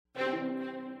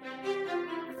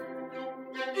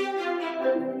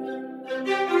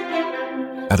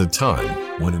a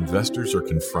time when investors are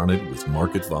confronted with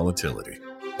market volatility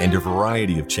and a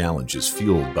variety of challenges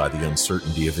fueled by the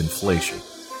uncertainty of inflation,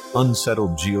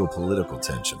 unsettled geopolitical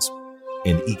tensions,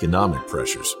 and economic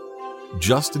pressures,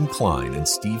 Justin Klein and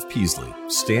Steve Peasley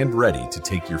stand ready to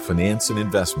take your finance and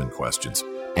investment questions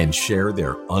and share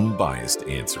their unbiased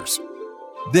answers.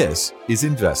 This is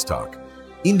Invest Talk,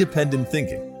 independent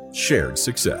thinking, shared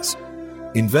success.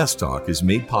 Invest Talk is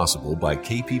made possible by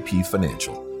KPP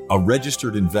Financial, a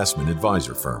registered investment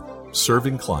advisor firm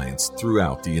serving clients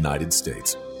throughout the United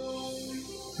States.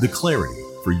 The clarity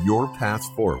for your path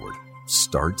forward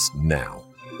starts now.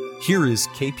 Here is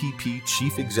KPP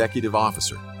Chief Executive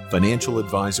Officer, Financial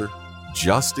Advisor,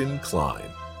 Justin Klein.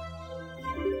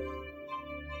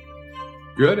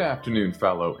 Good afternoon,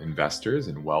 fellow investors,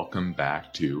 and welcome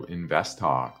back to Invest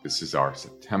Talk. This is our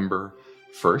September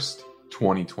 1st,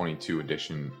 2022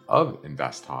 edition of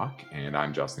Invest Talk, and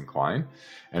I'm Justin Klein,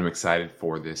 and I'm excited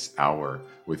for this hour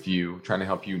with you, trying to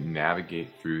help you navigate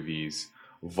through these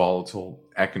volatile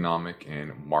economic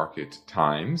and market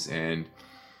times. And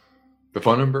the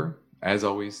phone number, as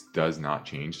always, does not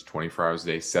change. 24 hours a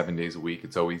day, 7 days a week.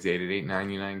 It's always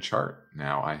 888-99 chart.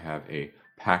 Now I have a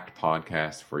packed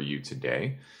podcast for you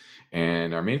today,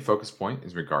 and our main focus point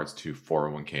is in regards to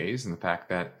 401ks and the fact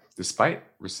that despite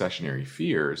recessionary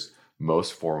fears,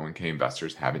 most 401k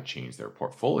investors haven't changed their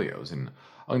portfolios. And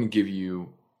I'm going to give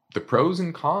you the pros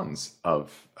and cons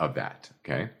of that,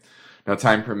 okay? Now,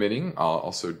 time permitting, I'll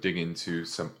also dig into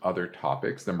some other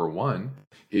topics. Number one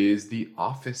is the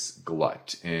office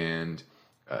glut. And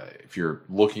if you're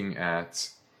looking at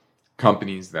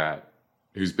companies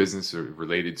whose business are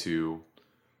related to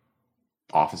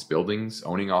office buildings,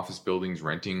 owning office buildings,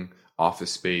 renting office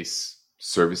space,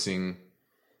 servicing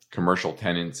commercial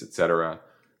tenants, etc.,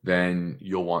 then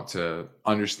you'll want to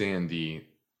understand the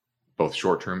both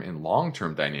short-term and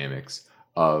long-term dynamics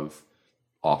of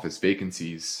office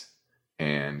vacancies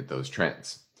and those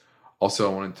trends.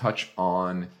 Also, I want to touch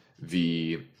on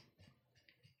the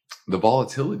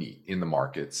volatility in the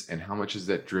markets and how much is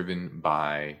that driven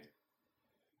by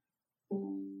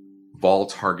vol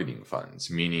targeting funds,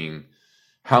 meaning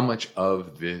how much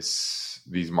of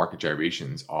these market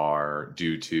gyrations are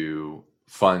due to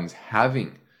funds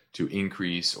having to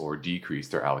increase or decrease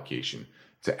their allocation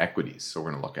to equities. So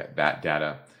we're going to look at that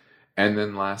data. And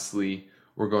then lastly,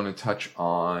 we're going to touch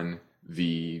on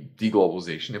the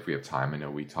deglobalization if we have time. I know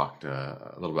we talked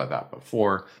a little about that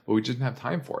before, but we didn't have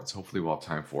time for it. So hopefully we'll have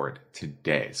time for it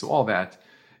today. So all that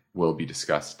will be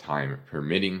discussed, time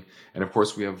permitting. And of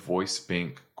course, we have voice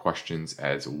bank questions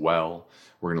as well.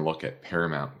 We're going to look at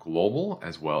Paramount Global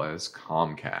as well as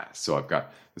Comcast. So I've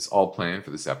got this all planned for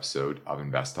this episode of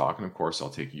Invest Talk. And of course, I'll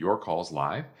take your calls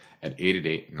live at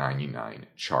 888-99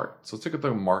 chart. So let's take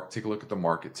a look at the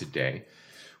market today.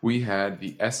 We had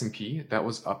the S&P that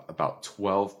was up about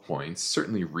 12 points,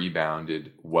 certainly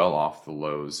rebounded well off the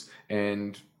lows,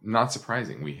 and not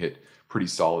surprising, we hit pretty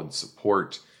solid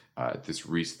support.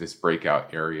 This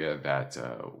breakout area that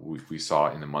we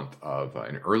saw in the month of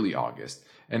in early August,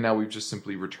 and now we've just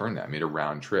simply returned that, made a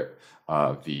round trip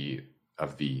of the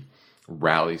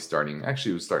rally starting.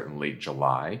 Actually, it was starting late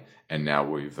July, and now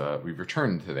we've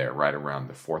returned to there right around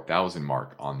the 4,000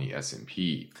 mark on the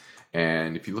S&P.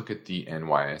 And if you look at the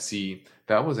NYSE,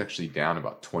 that was actually down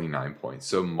about 29 points,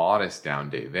 so modest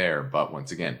down day there, but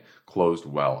once again closed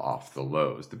well off the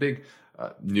lows. The big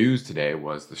news today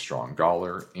was the strong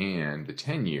dollar and the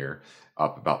 10-year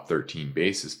up about 13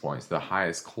 basis points, the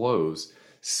highest close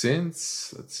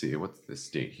since, let's see, what's this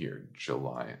date here?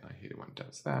 July. I hate it when it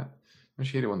does that. Don't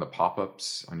you hate it when the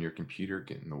pop-ups on your computer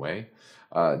get in the way?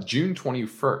 June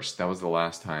 21st, that was the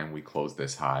last time we closed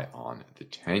this high on the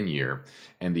 10-year,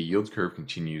 and the yield curve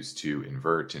continues to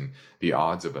invert, and the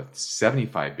odds of a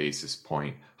 75 basis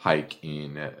point hike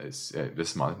in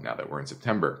this month, now that we're in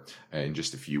September, in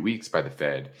just a few weeks by the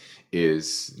Fed,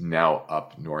 is now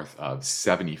up north of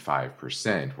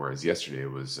 75%, whereas yesterday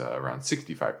it was around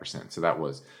 65%. So that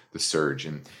was the surge.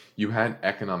 And you had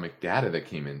economic data that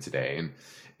came in today, and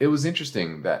it was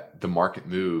interesting that the market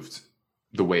moved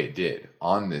the way it did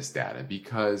on this data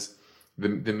because the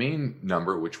main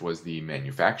number, which was the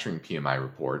manufacturing PMI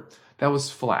report, that was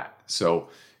flat. So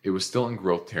it was still in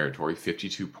growth territory,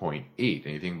 52.8.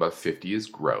 Anything above 50 is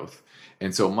growth.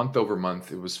 And so month over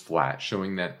month, it was flat,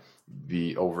 showing that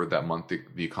over that month,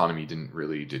 the economy didn't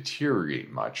really deteriorate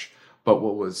much. But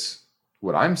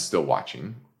what I'm still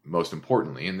watching, most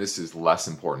importantly, and this is less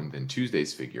important than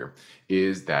Tuesday's figure,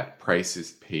 is that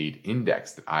prices paid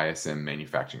index, the ISM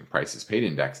manufacturing prices paid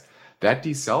index, that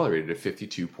decelerated to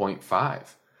 52.5.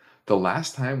 The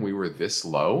last time we were this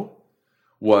low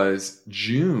was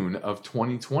June of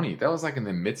 2020. That was like in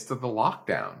the midst of the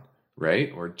lockdown,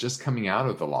 right? Or just coming out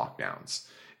of the lockdowns.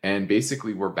 And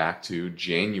basically, we're back to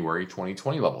January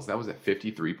 2020 levels. That was at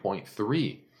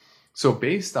 53.3. So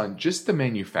based on just the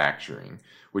manufacturing,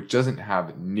 which doesn't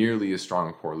have nearly as strong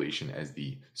a correlation as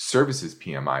the services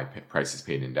PMI, prices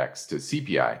paid index, to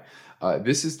CPI,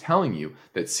 this is telling you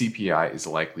that CPI is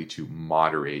likely to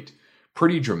moderate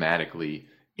pretty dramatically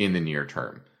in the near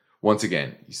term. Once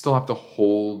again, you still have to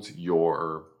hold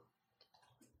your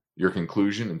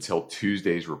conclusion until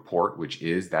Tuesday's report, which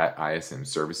is that ISM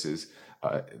services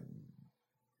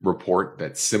report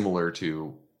that's similar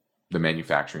to the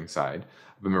manufacturing side.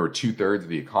 Remember, 2/3 of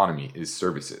the economy is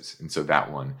services. And so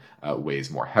that one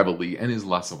weighs more heavily and is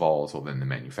less volatile than the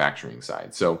manufacturing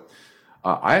side. So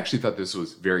I actually thought this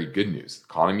was very good news.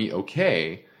 Economy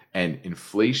okay, and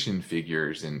inflation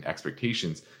figures and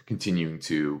expectations continuing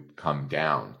to come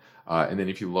down. And then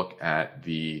if you look at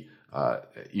the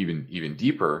even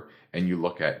deeper, and you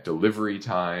look at delivery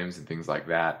times and things like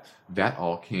that, that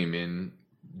all came in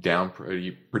down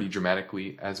pretty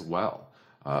dramatically as well.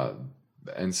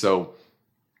 And so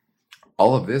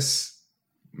all of this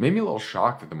made me a little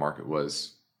shocked that the market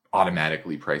was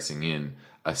automatically pricing in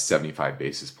a 75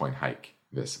 basis point hike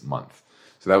this month.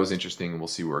 So that was interesting. We'll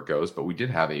see where it goes. But we did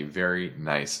have a very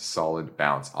nice, solid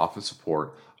bounce off of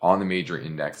support on the major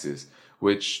indexes,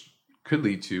 which could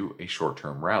lead to a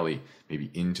short-term rally, maybe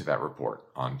into that report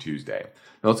on Tuesday.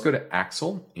 Now let's go to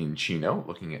Axel in Chino,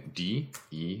 looking at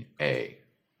DEA.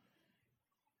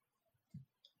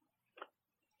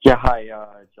 Yeah, hi,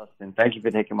 Justin. Thank you for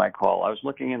taking my call. I was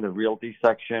looking in the realty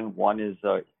section. One is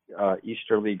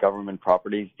Easterly Government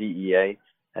Properties, DEA,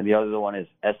 and the other one is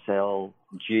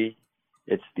SLG.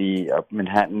 It's the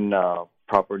Manhattan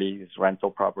properties, rental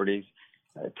properties.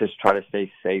 Just try to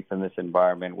stay safe in this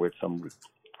environment with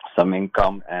some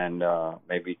income and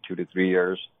maybe 2 to 3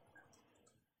 years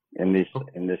in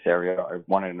this area. I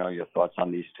wanted to know your thoughts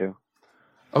on these two.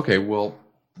 Okay, well,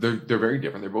 they're very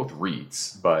different. They're both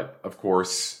REITs, but of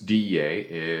course, DEA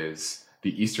is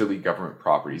the Easterly Government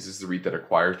Properties. This is the REIT that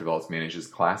acquires, develops, manages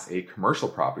Class A commercial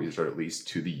properties, or at least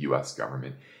to the U.S.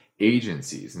 government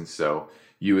agencies. And so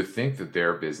you would think that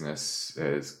their business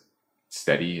is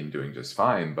steady and doing just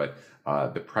fine, but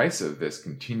the price of this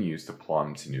continues to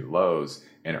plumb to new lows,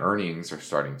 and earnings are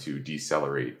starting to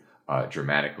decelerate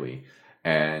dramatically.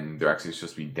 And they're actually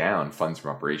supposed to be down, funds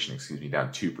from operation,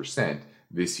 down 2%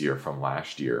 this year from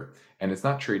last year. And it's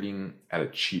not trading at a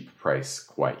cheap price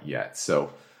quite yet.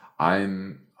 So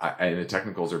and the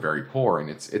technicals are very poor, and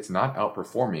it's not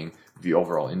outperforming the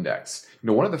overall index.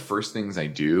 One of the first things I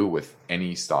do with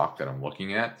any stock that I'm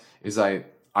looking at is I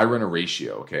run a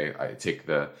ratio. Okay, I take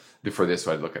for this,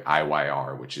 so I look at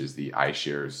IYR, which is the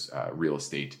iShares real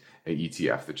estate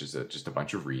ETF, which is just a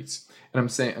bunch of REITs. And I'm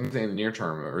saying in the near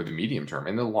term or the medium term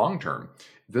and the long term,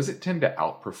 does it tend to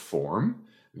outperform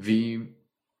the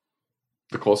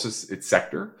closest its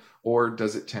sector, or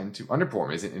does it tend to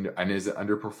underperform? Is it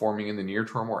underperforming in the near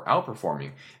term or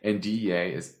outperforming? And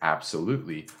DEA is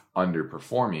absolutely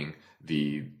underperforming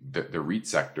the REIT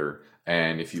sector.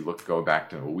 And if you go back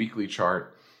to a weekly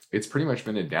chart, it's pretty much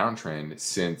been a downtrend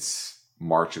since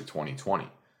March of 2020.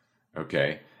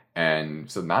 Okay, and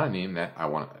so not a name that I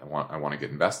want to get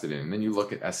invested in. And then you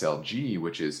look at SLG,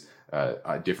 which is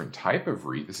a different type of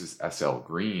REIT. This is SL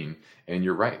Green, and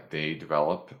you're right, they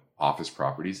develop office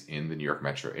properties in the New York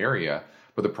metro area.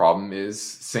 But the problem is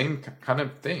same kind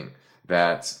of thing,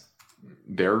 that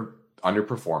they're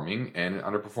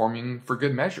underperforming for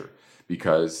good measure,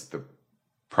 because the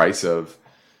price of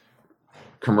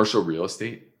commercial real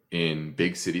estate in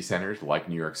big city centers like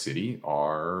New York City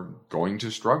are going to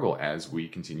struggle as we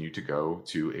continue to go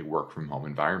to a work from home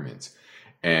environment.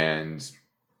 And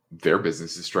their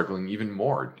business is struggling even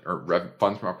more.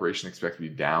 Funds from operation expect to be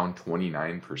down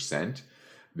 29%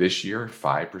 this year,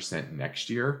 5% next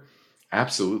year.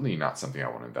 Absolutely not something I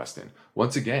want to invest in.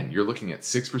 Once again, you're looking at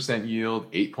 6%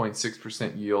 yield,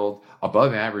 8.6% yield,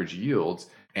 above average yields,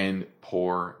 and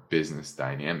poor business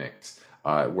dynamics.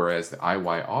 Whereas the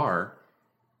IYR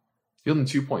yielding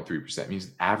 2.3%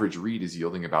 means average REIT is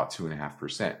yielding about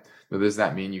 2.5%. Now, does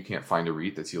that mean you can't find a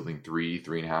REIT that's yielding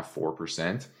 3.5%,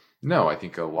 4%? No, I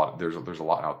think there's a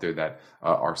lot out there that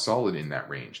are solid in that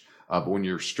range. But when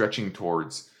you're stretching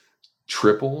towards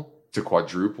triple to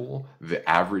quadruple the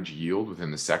average yield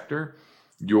within the sector,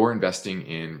 you're investing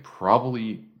in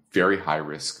probably very high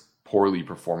risk, poorly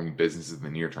performing businesses in the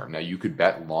near term. Now, you could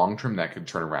bet long term that could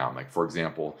turn around. Like, for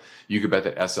example, you could bet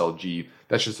that SLG,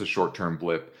 that's just a short term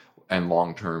blip, and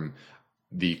long term,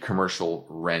 the commercial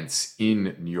rents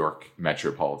in New York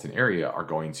metropolitan area are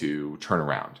going to turn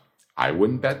around. I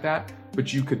wouldn't bet that,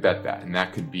 but you could bet that. And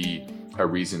that could be a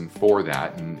reason for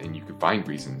that. And you could find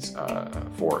reasons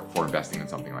for investing in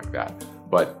something like that.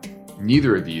 But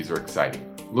neither of these are exciting.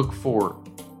 Look for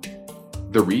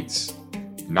the REITs,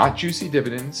 not juicy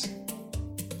dividends,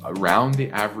 around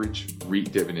the average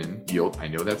REIT dividend yield. I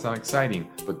know that's not exciting,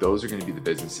 but those are going to be the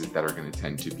businesses that are going to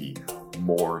tend to be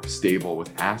more stable with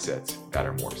assets that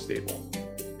are more stable.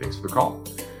 Thanks for the call.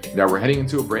 Now we're heading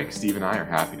into a break. Steve and I are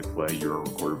happy to play your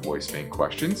recorded voice bank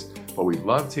questions, but we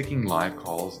love taking live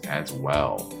calls as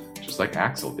well, just like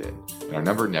Axel did. And our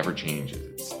number never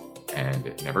changes, and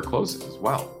it never closes as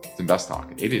well. It's Invest Talk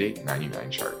at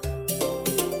 888-99-CHART.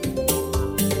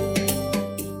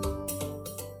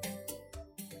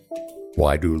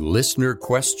 Why do listener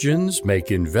questions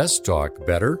make Invest Talk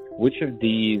better? Which of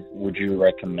these would you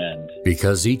recommend?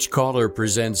 Because each caller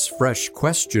presents fresh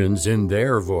questions in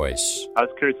their voice. I was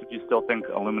curious if you still think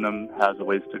aluminum has a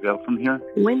ways to go from here.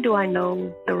 When do I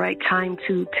know the right time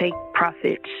to take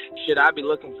profits? Should I be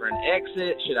looking for an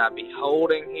exit? Should I be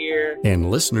holding here? And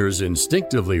listeners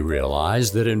instinctively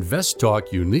realize that Invest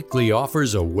Talk uniquely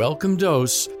offers a welcome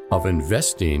dose of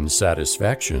investing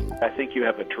satisfaction. I think you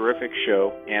have a terrific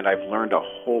show, and I've learned a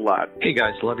whole lot. Hey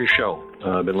guys, love your show.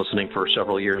 I've been listening for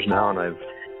several years now, and I've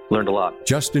learned a lot.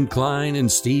 Justin Klein and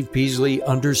Steve Peasley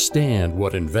understand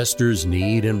what investors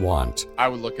need and want. I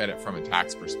would look at it from a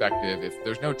tax perspective. If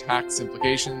there's no tax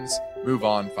implications, move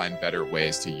on, find better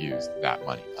ways to use that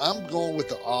money. I'm going with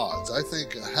the odds. I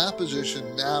think a half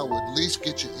position now would at least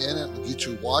get you in it and get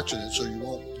you watching it so you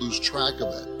won't lose track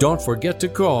of it. Don't forget to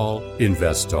call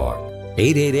Invest Talk,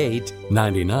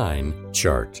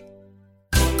 888-99-CHART.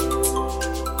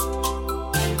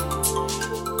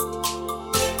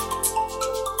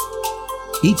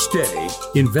 Each day,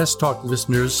 Invest Talk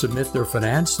listeners submit their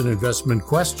finance and investment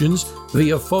questions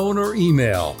via phone or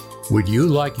email. Would you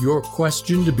like your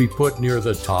question to be put near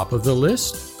the top of the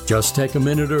list? Just take a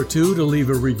minute or two to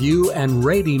leave a review and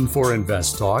rating for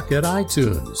Invest Talk at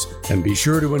iTunes. And be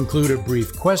sure to include a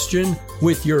brief question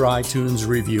with your iTunes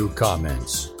review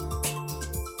comments.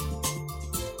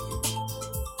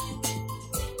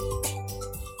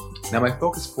 Now, my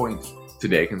focus point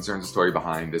today concerns the story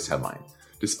behind this headline.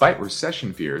 Despite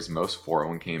recession fears, most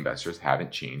 401k investors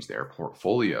haven't changed their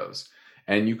portfolios.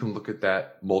 And you can look at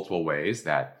that multiple ways,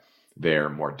 that they're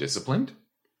more disciplined.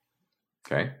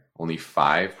 Okay. Only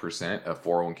 5% of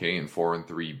 401k and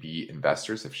 403b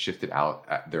investors have shifted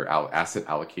out their asset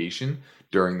allocation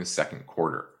during the second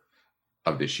quarter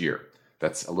of this year.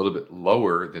 That's a little bit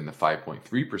lower than the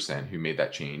 5.3% who made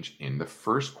that change in the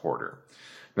first quarter.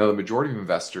 Now, the majority of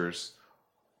investors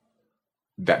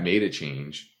that made a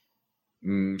change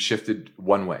shifted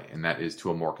one way, and that is to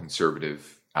a more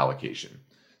conservative allocation.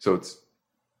 So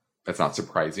that's not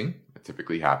surprising. It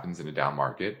typically happens in a down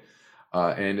market.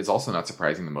 And it's also not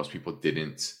surprising that most people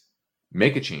didn't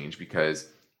make a change, because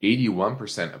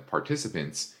 81% of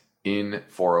participants in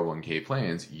 401k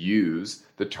plans use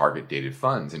the target dated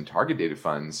funds. And target dated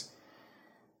funds,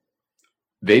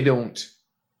 they don't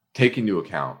take into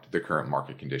account the current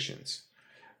market conditions.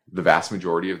 The vast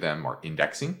majority of them are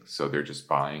indexing, so they're just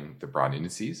buying the broad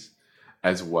indices,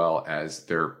 as well as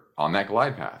they're on that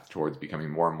glide path towards becoming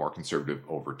more and more conservative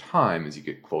over time as you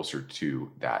get closer to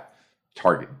that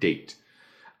target date.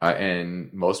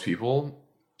 And most people,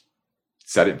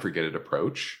 set it and forget it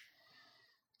approach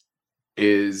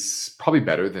is probably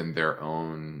better than their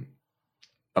own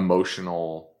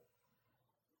emotional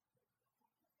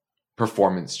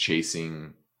performance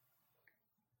chasing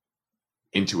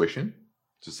intuition,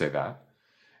 to say that.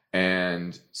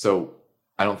 And so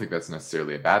I don't think that's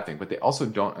necessarily a bad thing, but they also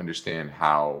don't understand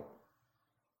how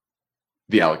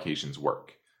the allocations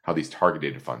work, how these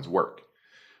target-dated funds work.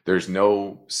 There's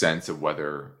no sense of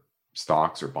whether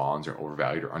stocks or bonds are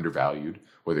overvalued or undervalued,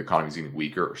 whether the economy is getting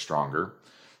weaker or stronger.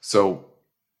 So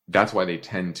that's why they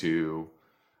tend to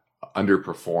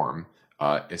underperform,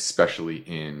 especially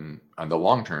in the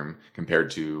long term,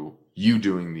 compared to you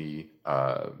doing the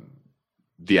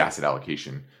asset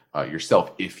allocation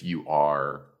yourself if you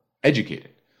are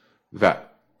educated.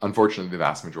 That, unfortunately, the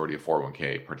vast majority of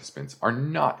 401k participants are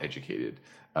not educated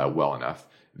well enough.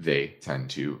 They tend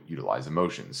to utilize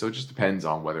emotions. So it just depends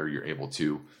on whether you're able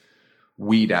to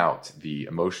weed out the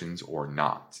emotions or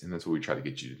not. And that's what we try to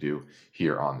get you to do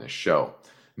here on this show.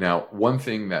 Now, one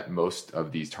thing that most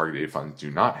of these target-dated funds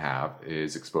do not have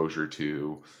is exposure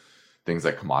to things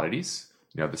like commodities.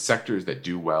 You know, the sectors that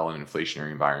do well in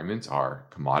inflationary environments are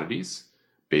commodities,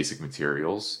 basic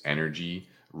materials, energy,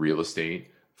 real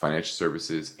estate, financial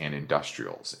services, and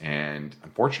industrials. And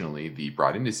unfortunately, the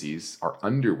broad indices are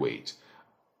underweight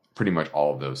pretty much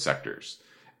all of those sectors.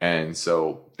 And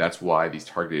so that's why these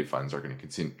targeted funds are going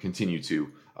to continue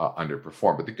to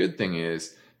underperform. But the good thing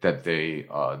is that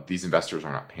these investors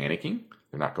are not panicking.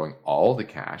 They're not going all the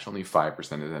cash. Only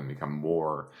 5% of them become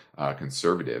more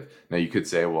conservative. Now, you could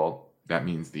say, well, that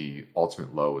means the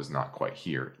ultimate low is not quite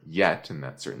here yet, and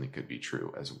that certainly could be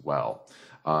true as well.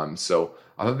 So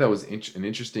I thought that was an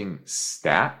interesting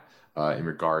stat in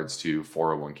regards to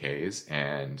 401ks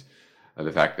and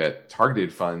the fact that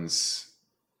targeted funds,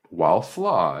 while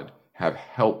flawed, have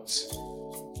helped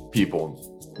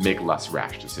people make less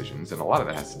rash decisions. And a lot of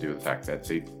that has to do with the fact that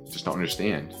they just don't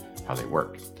understand how they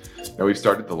work. Now, we've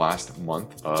started the last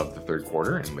month of the third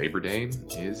quarter, and Labor Day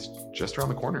is just around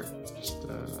the corner, just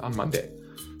on Monday.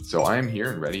 So I am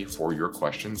here and ready for your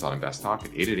questions on Invest Talk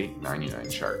at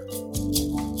 888-99-CHART.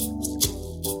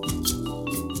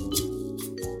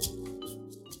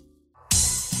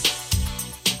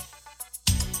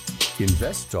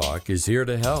 Invest Talk is here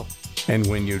to help. And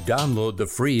when you download the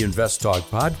free Invest Talk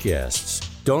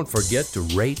podcasts, don't forget to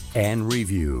rate and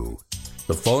review.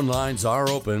 The phone lines are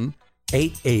open,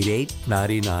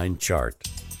 888-99-CHART.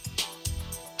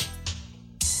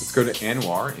 Let's go to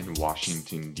Anwar in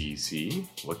Washington, D.C.,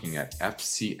 looking at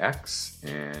FCX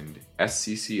and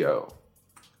SCCO.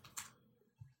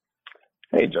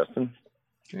 Hey, Justin.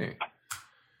 Okay.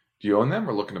 Do you own them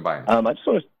or looking to buy them?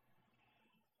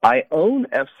 I own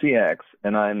FCX,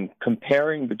 and I'm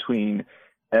comparing between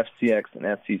FCX and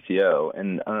SCCO.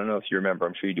 And I don't know if you remember,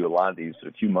 I'm sure you do a lot of these, but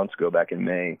a few months ago, back in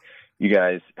May, you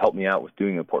guys helped me out with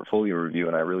doing a portfolio review,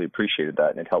 and I really appreciated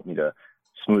that, and it helped me to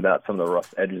smooth out some of the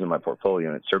rough edges of my portfolio,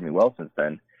 and it served me well since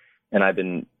then. And I've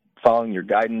been following your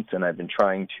guidance, and I've been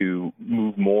trying to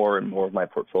move more and more of my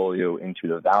portfolio into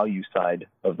the value side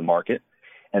of the market.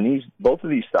 And both of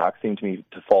these stocks seem to me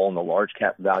to fall in the large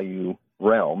cap value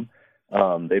realm.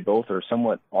 They both are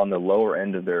somewhat on the lower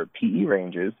end of their PE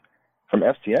ranges. From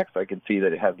FCX, I could see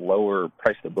that it has lower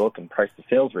price to book and price to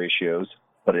sales ratios,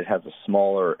 but it has a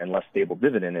smaller and less stable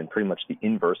dividend, and pretty much the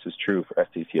inverse is true for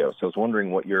SCCO. So I was wondering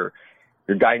what your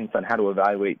guidance on how to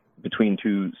evaluate between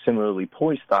two similarly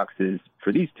poised stocks is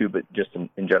for these two, but just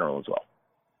in general as well.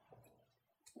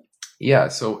 Yeah,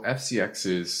 so FCX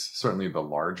is certainly the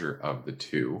larger of the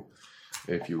two.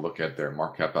 If you look at their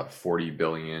market cap, about $40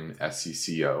 billion,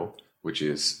 SCCO, which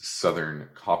is Southern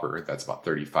Copper, that's about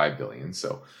 $35 billion.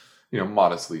 So,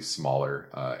 modestly smaller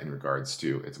in regards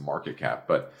to its market cap.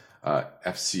 But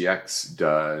FCX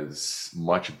does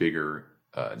much bigger,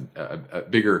 a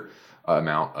bigger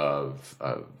amount of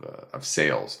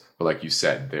sales. But like you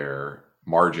said, their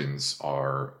margins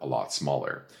are a lot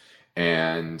smaller.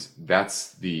 And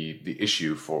that's the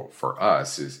issue for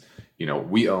us is,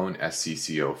 we own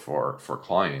SCCO for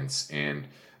clients, and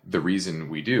the reason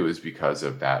we do is because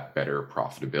of that better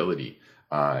profitability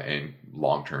and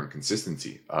long-term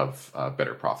consistency of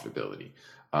better profitability.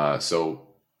 So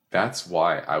that's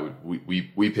why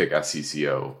we pick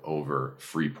SCCO over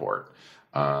Freeport,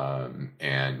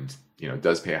 and it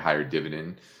does pay a higher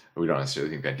dividend. We don't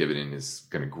necessarily think that dividend is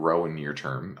going to grow in near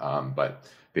term, but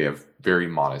they have very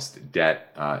modest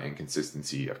debt and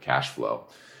consistency of cash flow.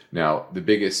 Now, the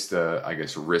biggest,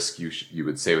 risk you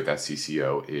would say with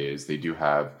SCCO is they do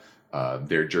have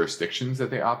their jurisdictions that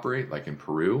they operate, like in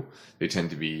Peru. They tend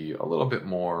to be a little bit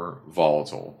more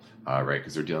volatile, right?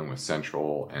 Because they're dealing with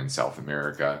Central and South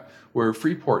America, where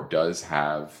Freeport does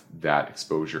have that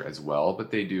exposure as well, but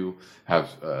they do have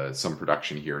some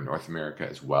production here in North America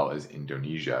as well as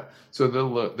Indonesia. So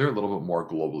they're a little bit more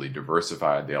globally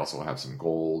diversified. They also have some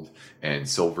gold and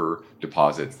silver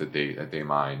deposits that they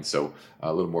mine. So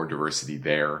a little more diversity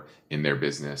there in their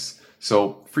business.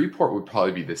 So Freeport would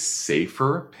probably be the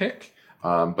safer pick,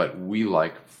 but we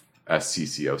like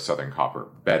SCCO, Southern Copper,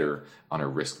 better on a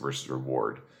risk versus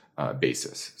reward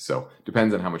basis. So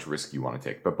depends on how much risk you want to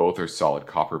take, but both are solid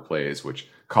copper plays, which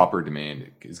copper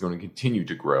demand is going to continue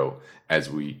to grow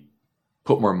as we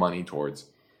put more money towards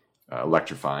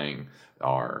electrifying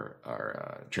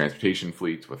our transportation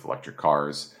fleets with electric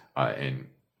cars and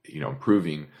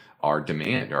improving our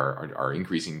demand, our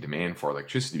increasing demand for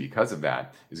electricity because of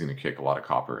that is going to kick a lot of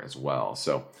copper as well.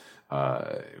 So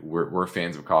we're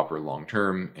fans of copper long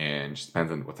term, and just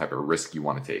depends on what type of risk you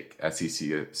want to take.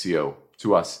 SCCO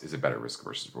to us is a better risk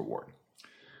versus reward.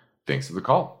 Thanks for the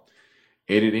call.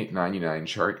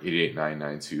 888-99-CHART,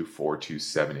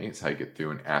 888-992-4278 is how you get through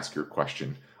and ask your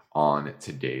question on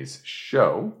today's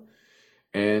show.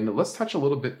 And let's touch a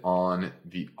little bit on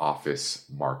the office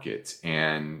market.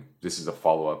 And this is a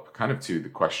follow-up kind of to the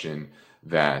question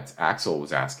that Axel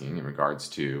was asking in regards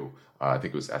to, I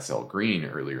think it was SL Green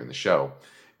earlier in the show.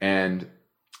 And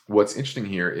what's interesting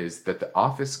here is that the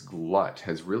office glut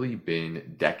has really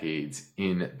been decades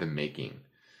in the making.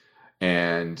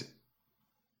 And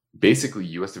basically,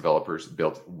 U.S. developers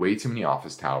built way too many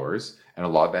office towers, and a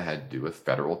lot of that had to do with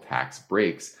federal tax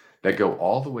breaks that go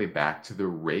all the way back to the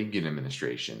Reagan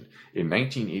administration. In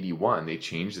 1981, they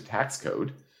changed the tax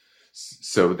code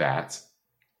so that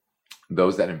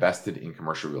those that invested in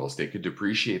commercial real estate could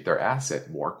depreciate their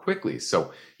asset more quickly.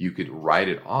 So you could write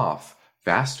it off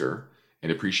faster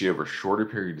and appreciate over a shorter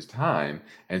period of time.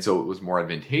 And so it was more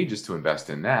advantageous to invest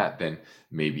in that than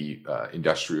maybe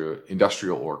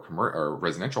industrial or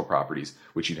residential properties,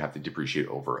 which you'd have to depreciate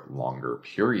over longer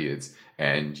periods,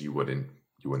 and you wouldn't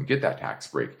get that tax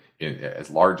break as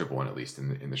large of one, at least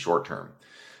in the short term.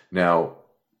 Now,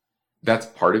 that's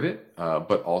part of it,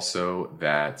 but also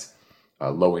that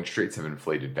low interest rates have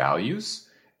inflated values,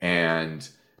 and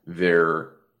there's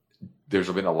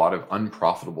been a lot of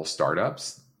unprofitable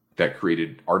startups that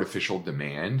created artificial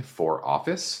demand for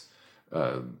office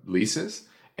leases,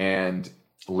 and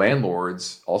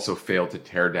landlords also failed to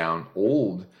tear down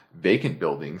old vacant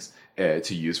buildings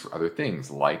to use for other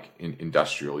things like in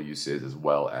industrial uses as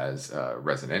well as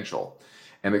residential.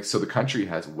 And so the country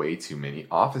has way too many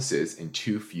offices and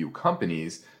too few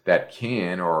companies that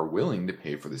can or are willing to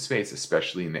pay for the space,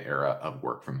 especially in the era of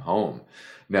work from home.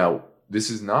 Now,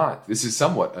 this is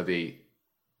somewhat of a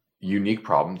unique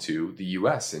problem to the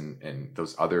US, and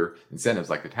those other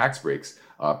incentives like the tax breaks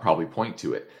probably point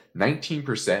to it.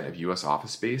 19% of US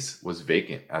office space was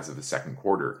vacant as of the second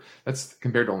quarter. That's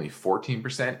compared to only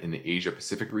 14% in the Asia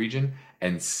Pacific region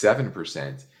and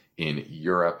 7% in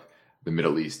Europe, the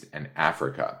Middle East, and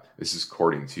Africa. This is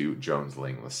according to Jones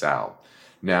Lang LaSalle.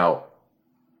 Now,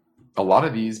 a lot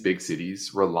of these big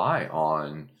cities rely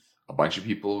on a bunch of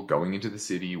people going into the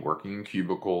city, working in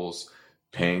cubicles,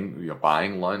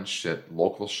 buying lunch at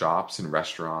local shops and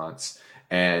restaurants,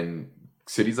 and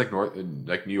cities like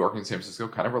New York and San Francisco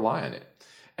kind of rely on it.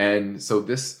 And so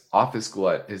this office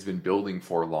glut has been building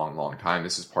for a long, long time.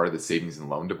 This is part of the savings and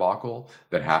loan debacle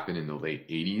that happened in the late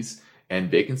 80s. And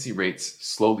vacancy rates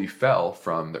slowly fell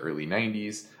from the early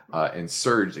 90s and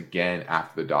surged again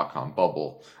after the dot-com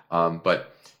bubble.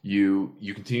 But you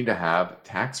continue to have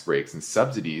tax breaks and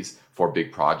subsidies for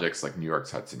big projects like New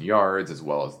York's Hudson Yards, as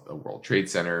well as the World Trade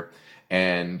Center.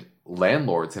 And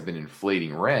landlords have been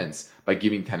inflating rents by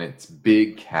giving tenants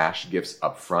big cash gifts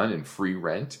up front and free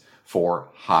rent for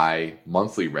high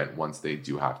monthly rent once they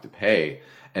do have to pay.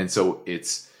 And so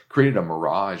it's created a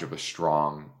mirage of a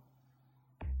strong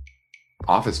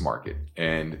office market,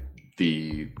 and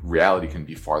the reality can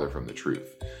be farther from the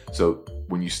truth. So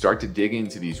when you start to dig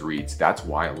into these REITs, that's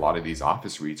why a lot of these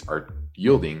office REITs are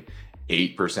yielding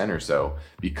 8% or so,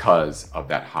 because of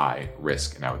that high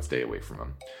risk, and I would stay away from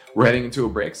them. We're heading into a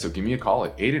break, so give me a call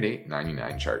at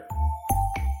 888-99-CHART.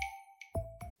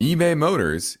 eBay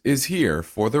Motors is here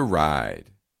for the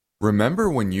ride. Remember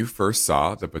when you first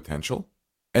saw the potential?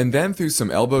 And then through some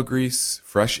elbow grease,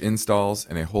 fresh installs,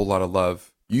 and a whole lot of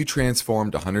love, you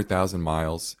transformed 100,000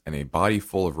 miles and a body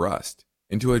full of rust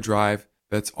into a drive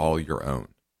that's all your own.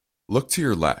 Look to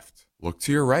your left. Look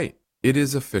to your right. It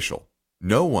is official.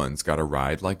 No one's got a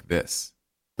ride like this.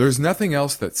 There's nothing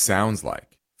else that sounds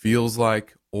like, feels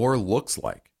like, or looks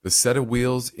like the set of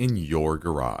wheels in your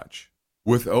garage.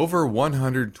 With over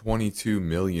 122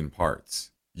 million parts,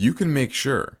 you can make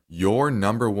sure your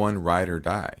number one ride or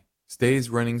die stays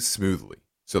running smoothly,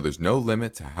 so there's no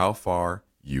limit to how far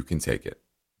you can take it.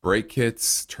 Brake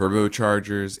kits,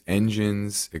 turbochargers,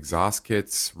 engines, exhaust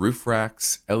kits, roof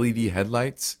racks, LED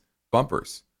headlights,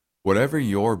 bumpers, whatever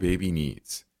your baby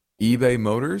needs, eBay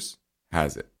Motors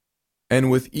has it. And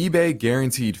with eBay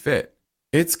Guaranteed Fit,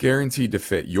 it's guaranteed to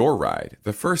fit your ride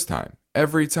the first time,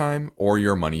 every time, or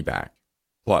your money back.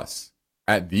 Plus,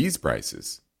 at these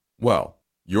prices, well,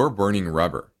 you're burning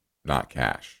rubber, not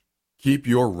cash. Keep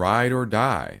your ride or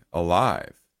die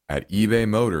alive at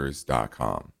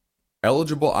ebaymotors.com.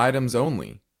 Eligible items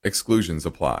only. Exclusions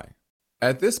apply.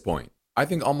 At this point, I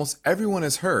think almost everyone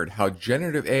has heard how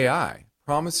generative AI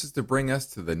promises to bring us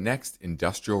to the next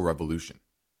industrial revolution.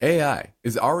 AI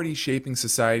is already shaping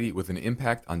society with an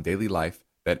impact on daily life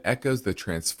that echoes the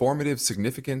transformative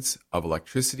significance of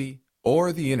electricity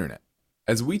or the internet.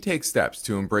 As we take steps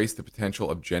to embrace the potential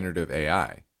of generative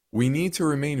AI, we need to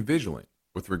remain vigilant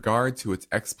with regard to its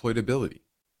exploitability.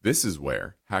 This is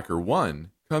where HackerOne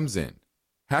comes in.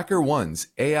 HackerOne's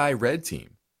AI Red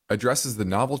Team addresses the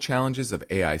novel challenges of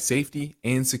AI safety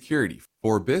and security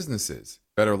for businesses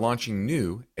that are launching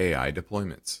new AI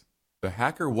deployments. The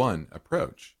HackerOne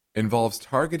approach involves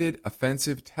targeted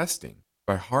offensive testing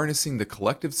by harnessing the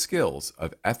collective skills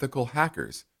of ethical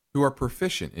hackers who are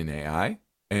proficient in AI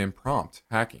and prompt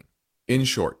hacking. In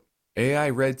short, AI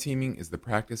red teaming is the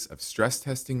practice of stress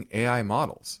testing AI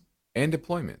models and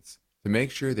deployments to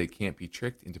make sure they can't be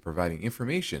tricked into providing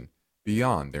information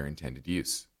beyond their intended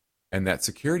use, and that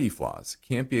security flaws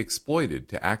can't be exploited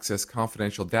to access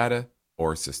confidential data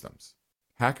or systems.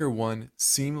 HackerOne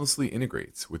seamlessly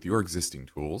integrates with your existing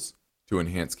tools to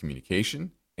enhance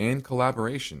communication and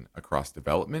collaboration across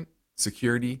development,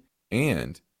 security,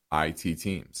 and IT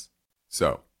teams.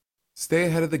 So, stay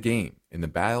ahead of the game in the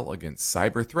battle against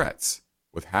cyber threats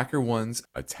with HackerOne's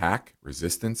attack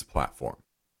resistance platform.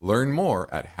 Learn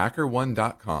more at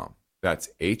hackerone.com. That's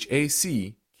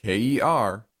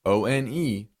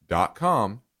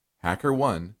HackerOne.com,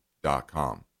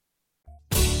 hackerone.com.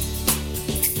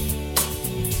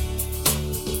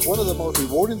 One of the most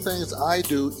rewarding things I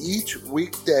do each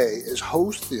weekday is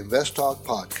host the Invest Talk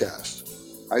podcast.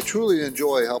 I truly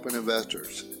enjoy helping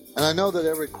investors, and I know that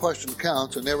every question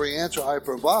counts and every answer I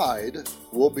provide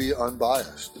will be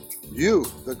unbiased. You,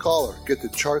 the caller, get to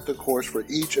chart the course for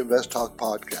each Invest Talk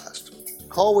podcast.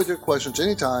 Call with your questions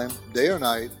anytime, day or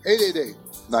night,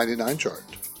 888-99-CHART.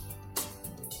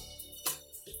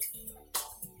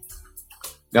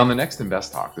 Now, in the next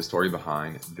Invest Talk, the story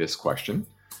behind this question: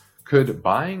 could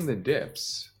buying the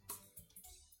dips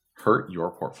hurt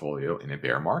your portfolio in a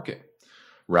bear market?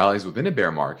 Rallies within a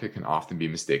bear market can often be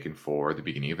mistaken for the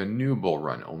beginning of a new bull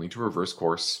run, only to reverse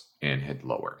course and head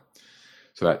lower.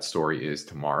 So that story is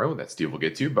tomorrow that Steve will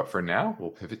get to. But for now,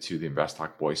 we'll pivot to the Invest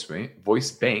Talk voice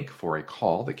bank for a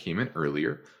call that came in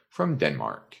earlier from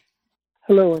Denmark.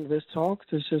 Hello, Invest Talk.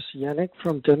 This is Yannick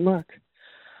from Denmark.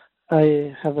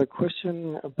 I have a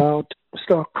question about a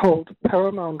stock called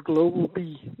Paramount Global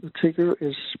B. The ticker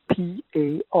is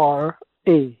PARA.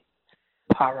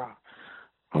 Para.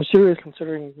 I'm seriously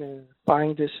considering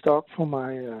buying this stock for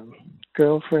my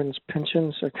girlfriend's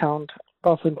pensions account.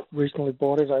 Often recently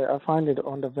bought it. I find it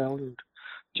undervalued.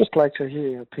 Just like to hear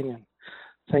your opinion.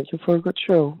 Thank you for a good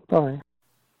show. Bye.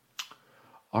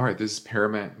 All right, this is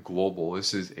Paramount Global.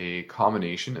 This is a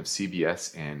combination of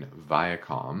CBS and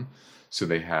Viacom. So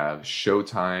they have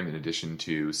Showtime in addition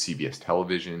to CBS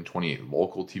Television, 28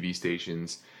 local TV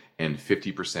stations, and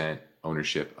 50%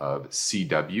 ownership of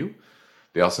CW.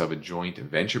 They also have a joint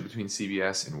venture between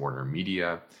CBS and Warner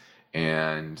Media.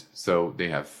 And so they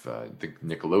have the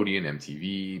Nickelodeon,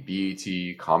 MTV,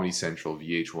 BET, Comedy Central,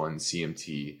 VH1,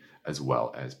 CMT, as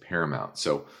well as Paramount.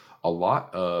 So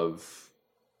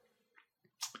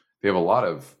they have a lot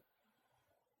of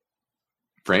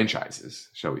franchises,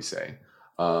 shall we say.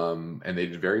 And they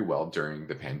did very well during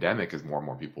the pandemic as more and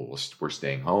more people were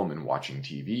staying home and watching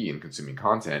TV and consuming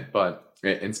content,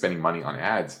 and spending money on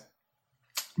ads.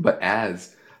 But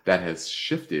as that has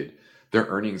shifted, their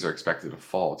earnings are expected to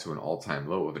fall to an all-time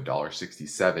low of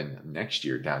 $1.67 next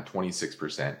year, down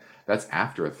 26%. That's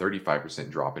after a 35%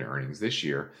 drop in earnings this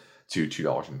year to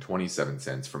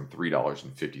 $2.27 from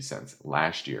 $3.50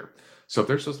 last year. So if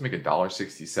they're supposed to make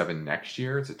 $1.67 next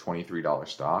year, it's a $23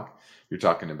 stock. You're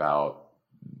talking about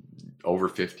over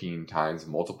 15 times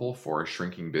multiple for a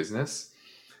shrinking business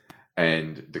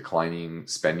and declining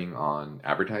spending on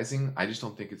advertising. I just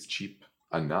don't think it's cheap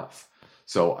enough.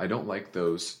 So I don't like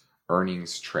those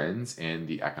earnings trends, and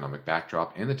the economic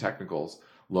backdrop and the technicals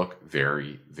look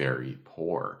very, very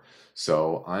poor.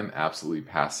 So I'm absolutely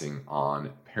passing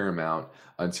on Paramount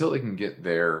until they can get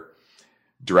their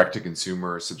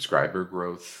direct-to-consumer subscriber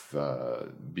growth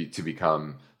to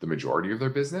become the majority of their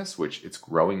business, which it's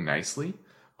growing nicely,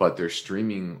 but their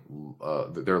streaming,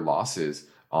 their losses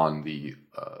on the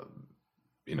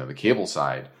the cable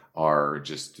side are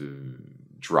just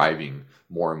driving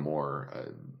more and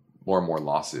more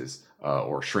losses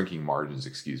or shrinking margins,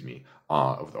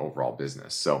 of the overall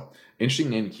business. So interesting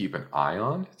name to keep an eye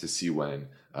on to see when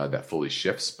that fully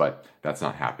shifts, but that's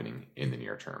not happening in the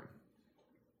near term.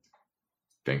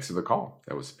 Thanks for the call.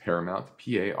 That was Paramount,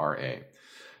 P-A-R-A.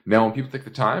 Now, when people take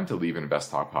the time to leave an Invest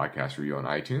Talk podcast review on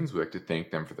iTunes, we like to thank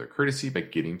them for their courtesy by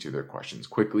getting to their questions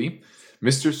quickly.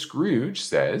 Mr. Scrooge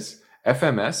says,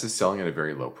 FMS is selling at a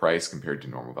very low price compared to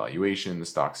normal valuation. The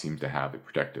stock seems to have a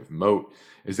protective moat.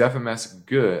 Is FMS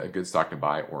a good stock to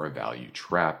buy, or a value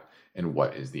trap? And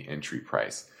what is the entry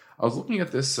price? I was looking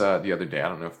at this the other day. I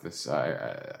don't know if this,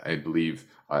 I believe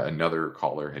another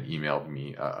caller had emailed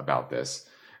me about this.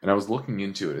 And I was looking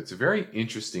into it. It's a very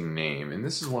interesting name. And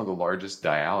this is one of the largest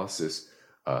dialysis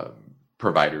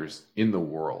providers in the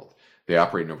world. They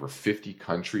operate in over 50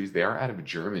 countries. They are out of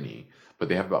Germany, but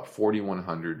they have about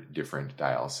 4,100 different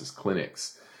dialysis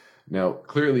clinics. Now,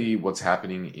 clearly what's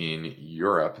happening in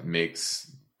Europe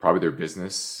makes probably their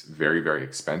business very, very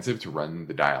expensive to run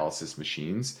the dialysis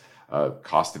machines.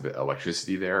 Cost of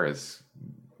electricity there is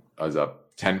up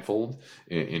tenfold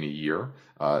in a year.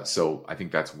 So I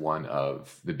think that's one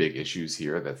of the big issues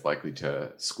here that's likely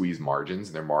to squeeze margins.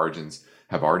 And their margins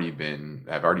have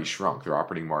already shrunk. Their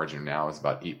operating margin now is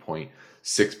about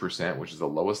 8.6%, which is the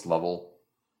lowest level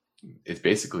it's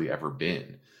basically ever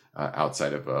been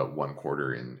outside of one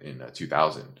quarter in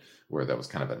 2000, where that was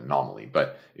kind of an anomaly.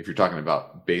 But if you're talking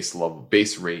about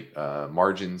base rate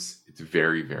margins, it's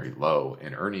very, very low,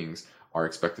 and earnings are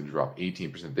expected to drop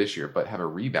 18% this year, but have a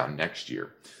rebound next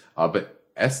year. But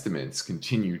estimates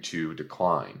continue to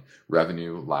decline.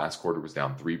 Revenue last quarter was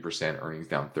down 3%, earnings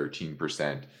down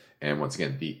 13%. And once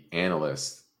again, the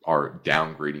analysts are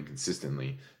downgrading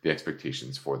consistently the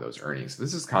expectations for those earnings. So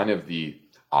this is kind of the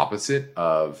opposite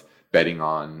of betting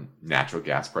on natural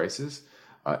gas prices.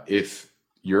 If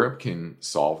Europe can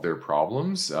solve their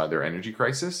problems, their energy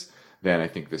crisis, then I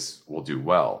think this will do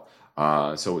well.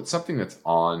 So it's something that's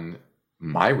on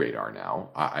my radar now.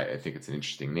 I think it's an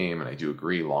interesting name, and I do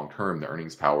agree long-term the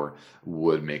earnings power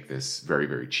would make this very,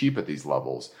 very cheap at these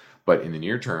levels. But in the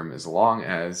near term, as long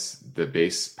as the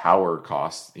base power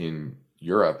costs in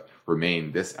Europe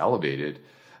remain this elevated,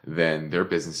 then their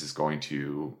business is going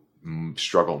to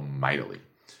struggle mightily.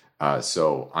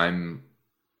 So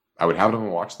I would have it on a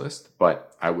watch list,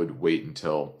 but I would wait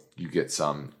until you get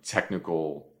some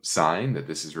technical sign that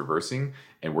this is reversing,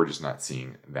 and we're just not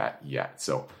seeing that yet.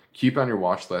 So keep it on your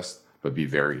watch list, but be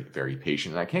very, very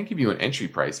patient. And I can't give you an entry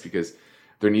price because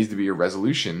there needs to be a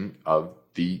resolution of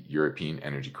the European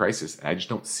energy crisis, and I just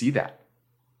don't see that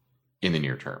in the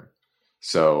near term.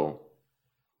 So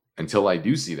until I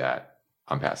do see that,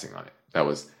 I'm passing on it. That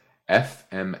was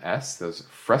FMS. That was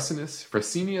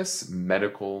Fresenius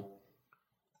Medical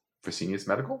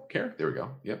Care. There we go.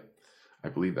 Yep. I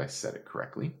believe I said it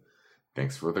correctly.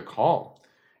 Thanks for the call.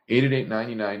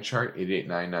 888-99-CHART,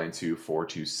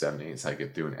 888-992-4278. So I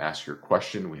get through and ask your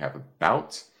question. We have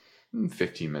about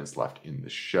 15 minutes left in the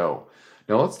show.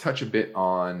 Now let's touch a bit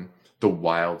on the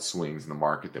wild swings in the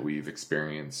market that we've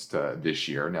experienced this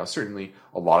year. Now, certainly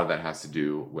a lot of that has to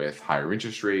do with higher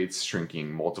interest rates,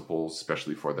 shrinking multiples,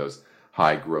 especially for those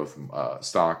high growth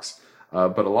stocks.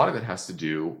 But a lot of it has to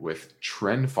do with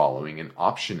trend following and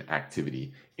option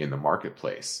activity in the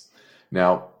marketplace.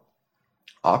 Now,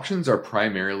 options are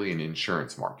primarily an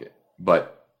insurance market,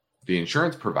 but the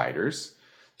insurance providers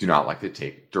do not like to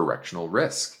take directional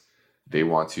risk. They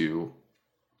want to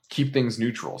keep things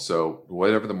neutral. So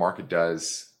whatever the market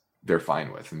does, they're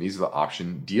fine with. And these are the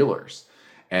option dealers.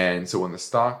 And so when the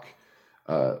stocks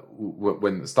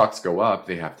go up,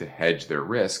 they have to hedge their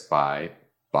risk by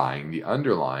buying the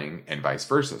underlying, and vice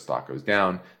versa. Stock goes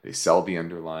down, they sell the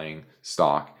underlying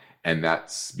stock, and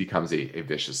that becomes a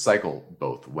vicious cycle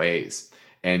both ways.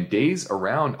 And days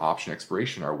around option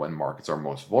expiration are when markets are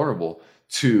most vulnerable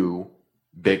to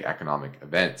big economic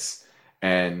events.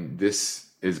 And this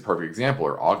is a perfect example,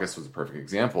 or August was a perfect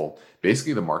example.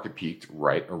 Basically, the market peaked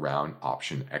right around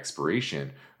option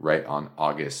expiration, right on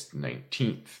August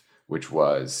 19th, which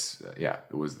was, it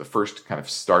was the first kind of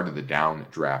start of the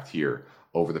downdraft here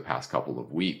over the past couple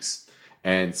of weeks.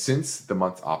 And since the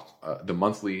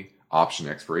monthly option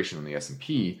expiration on the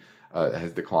S&P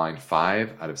has declined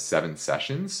 5 out of 7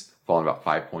 sessions, fallen about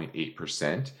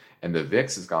 5.8%, and the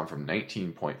VIX has gone from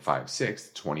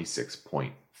 19.56 to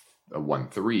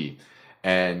 26.13.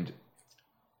 And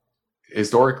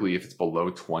historically, if it's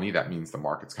below 20, that means the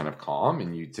market's kind of calm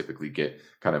and you typically get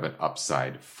kind of an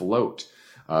upside float.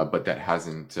 But that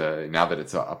hasn't, now that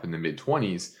it's up in the mid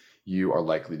 20s, you are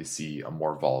likely to see a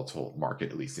more volatile market,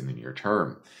 at least in the near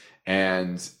term.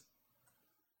 And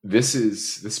this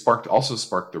also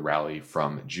sparked the rally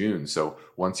from June. So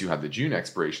once you had the June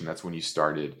expiration, that's when you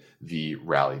started the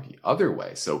rally the other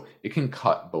way. So it can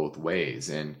cut both ways.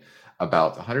 And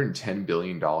about $110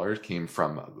 billion came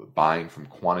from buying from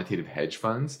quantitative hedge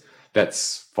funds that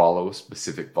follow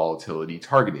specific volatility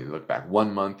targeting. They look back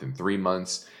 1 month and 3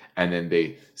 months, and then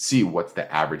they see what's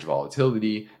the average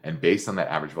volatility. And based on that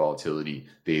average volatility,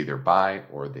 they either buy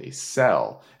or they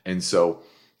sell. And so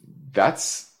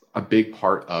that's a big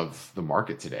part of the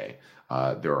market today.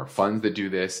 There are funds that do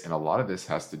this, and a lot of this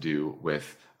has to do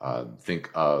with, think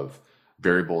of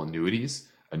variable annuities.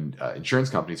 And insurance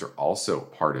companies are also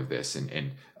part of this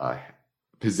and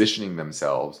positioning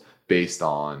themselves based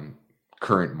on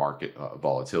current market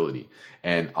volatility.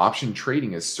 And option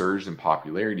trading has surged in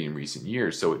popularity in recent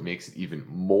years, so it makes it even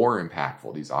more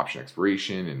impactful, these option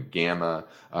expiration and gamma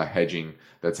hedging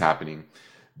that's happening.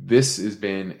 This has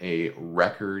been a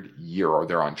record year, or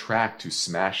they're on track to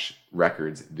smash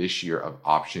records this year of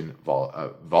option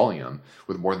volume,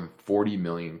 with more than 40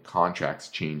 million contracts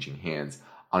changing hands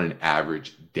on an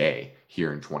average day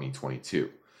here in 2022.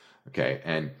 Okay,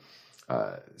 and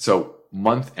So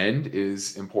month end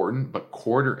is important, but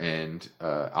quarter end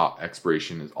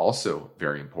expiration is also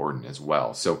very important as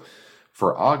well. So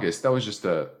for August, that was just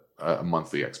a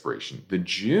monthly expiration. The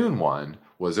June one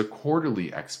was a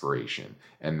quarterly expiration,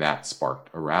 and that sparked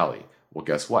a rally. Well,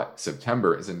 guess what?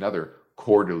 September is another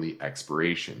quarterly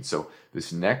expiration. So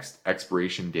this next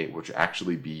expiration date, which will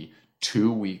actually be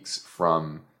 2 weeks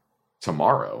from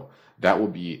tomorrow, that will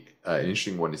be an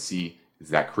interesting one to see. Does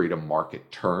that create a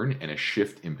market turn and a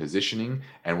shift in positioning?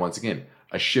 And once again,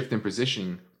 a shift in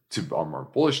positioning to a more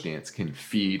bullish stance can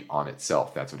feed on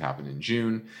itself. That's what happened in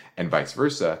June, and vice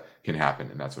versa can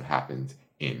happen, and that's what happened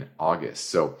in August.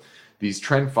 So these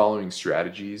trend following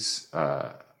strategies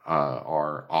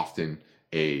are often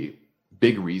a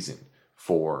big reason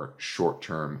for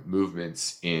short-term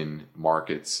movements in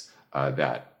markets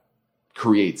that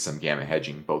create some gamma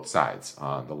hedging both sides,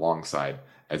 on the long side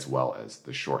as well as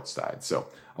the short side. So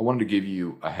I wanted to give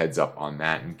you a heads up on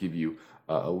that and give you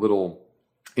a little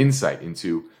insight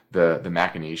into the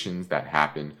machinations that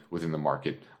happen within the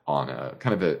market on a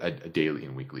kind of a daily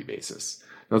and weekly basis.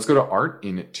 Now let's go to Art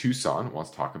in Tucson, who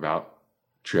wants to talk about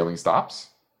trailing stops.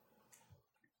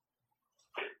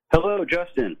 Hello,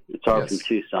 Justin. It's Art from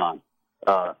Tucson.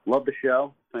 Love the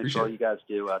show. Thanks for all you guys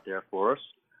do out there for us.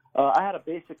 I had a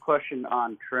basic question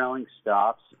on trailing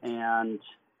stops, and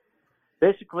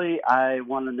basically I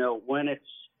want to know when it's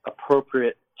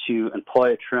appropriate to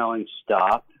employ a trailing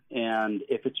stop and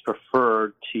if it's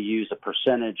preferred to use a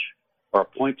percentage or a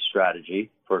point strategy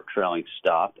for a trailing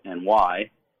stop and why.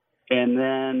 And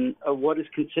then what is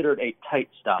considered a tight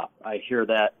stop? I hear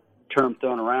that term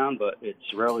thrown around, but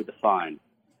it's rarely defined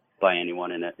by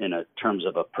anyone in a terms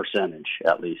of a percentage,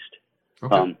 at least.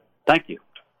 Okay. Thank you.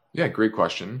 Yeah, great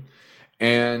question.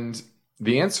 And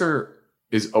the answer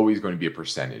is always going to be a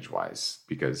percentage-wise,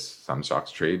 because some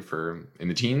stocks trade for in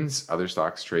the teens, other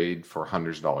stocks trade for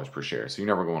hundreds of dollars per share. So you're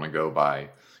never going to go by,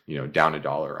 down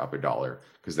 $1, up $1,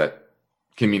 because that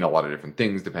can mean a lot of different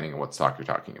things depending on what stock you're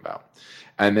talking about.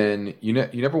 And then you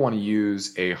never want to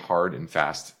use a hard and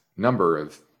fast number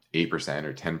of 8%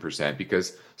 or 10%,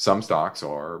 because some stocks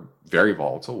are very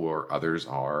volatile or others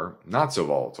are not so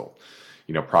volatile.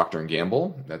 Procter &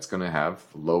 Gamble, that's going to have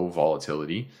low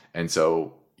volatility. And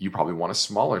so you probably want a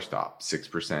smaller stop,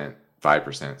 6%,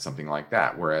 5%, something like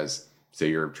that. Whereas, say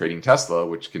you're trading Tesla,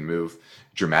 which can move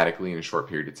dramatically in a short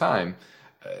period of time,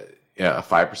 a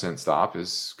 5% stop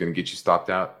is going to get you stopped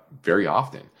out very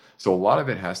often. So a lot of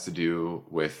it has to do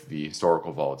with the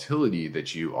historical volatility that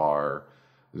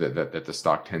that the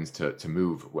stock tends to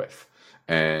move with.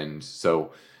 And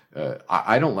so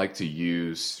I don't like to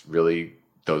use really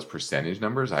those percentage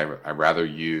numbers. I rather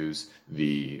use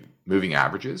the moving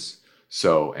averages,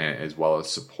 so as well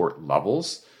as support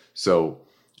levels. So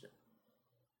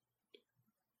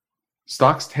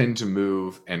stocks tend to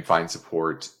move and find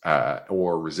support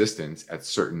or resistance at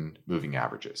certain moving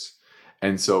averages.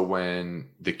 And so when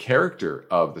the character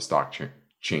of the stock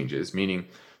changes, meaning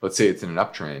let's say it's in an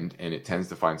uptrend and it tends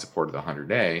to find support at the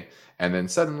 100-day, and then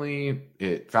suddenly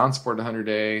it found support at the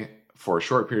 100-day for a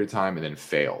short period of time and then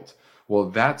failed. Well,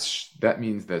 that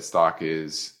means that stock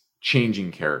is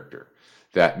changing character,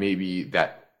 that maybe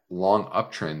that long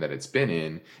uptrend that it's been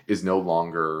in is no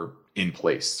longer in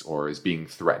place or is being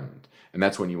threatened. And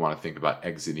that's when you want to think about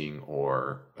exiting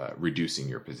or reducing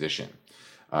your position.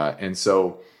 And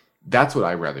so that's what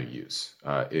I rather use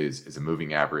is a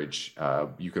moving average.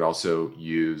 You could also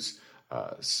use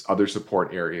other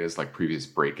support areas like previous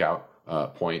breakout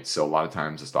points. So a lot of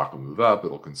times the stock will move up,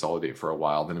 it'll consolidate for a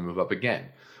while, then it'll move up again.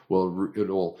 Well,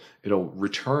 it'll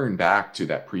return back to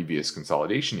that previous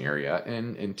consolidation area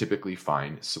and typically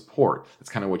find support. That's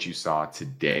kind of what you saw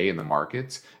today in the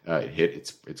markets. It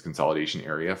hit its consolidation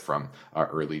area from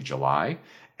early July,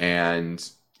 and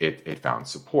it found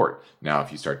support. Now,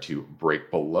 if you start to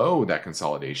break below that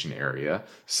consolidation area,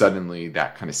 suddenly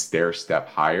that kind of stair step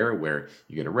higher where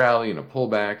you get a rally and a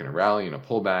pullback and a rally and a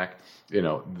pullback,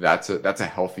 that's a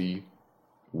healthy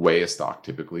way a stock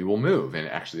typically will move, and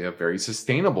actually a very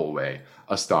sustainable way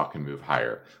a stock can move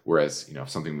higher. Whereas, if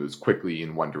something moves quickly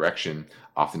in one direction,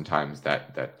 oftentimes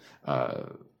that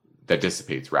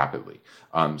dissipates rapidly.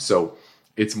 So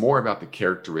it's more about the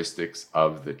characteristics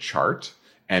of the chart,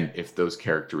 and if those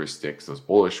characteristics, those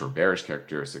bullish or bearish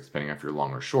characteristics, depending on if you're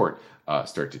long or short,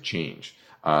 start to change.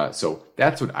 So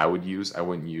that's what I would use. I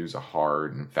wouldn't use a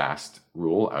hard and fast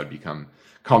rule. I would become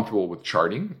comfortable with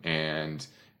charting and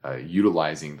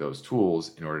utilizing those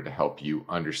tools in order to help you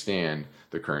understand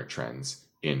the current trends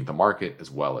in the market as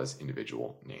well as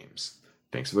individual names.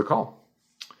 Thanks for the call.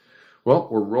 Well,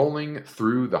 we're rolling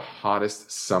through the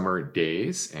hottest summer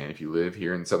days, and if you live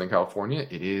here in Southern California,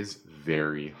 it is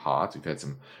very hot. We've had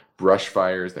some brush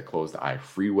fires that closed the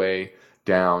I-freeway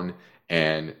down,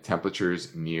 and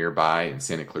temperatures nearby in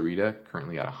Santa Clarita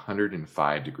currently at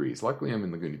 105 degrees. Luckily, I'm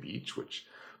in Laguna Beach, which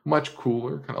much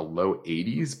cooler, kind of low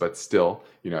 80s, but still,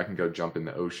 I can go jump in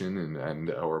the ocean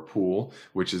and or a pool,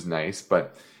 which is nice.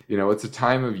 But it's a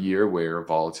time of year where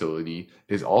volatility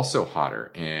is also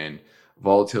hotter, and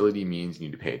volatility means you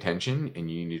need to pay attention and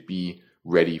you need to be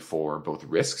ready for both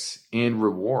risks and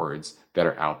rewards that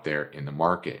are out there in the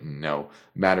market. And no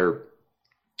matter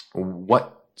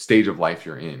what stage of life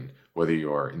you're in, whether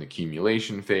you're in the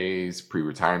accumulation phase,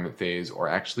 pre-retirement phase, or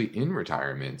actually in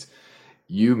retirement,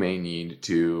 you may need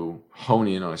to hone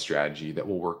in on a strategy that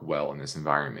will work well in this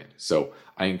environment. So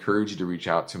I encourage you to reach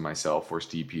out to myself or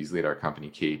Steve Peasley at our company,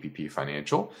 KAPP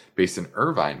Financial, based in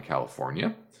Irvine,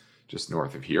 California, just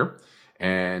north of here.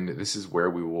 And this is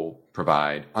where we will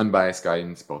provide unbiased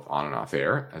guidance both on and off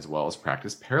air, as well as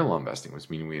practice parallel investing, which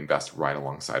means we invest right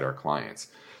alongside our clients.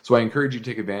 So I encourage you to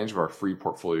take advantage of our free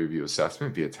portfolio review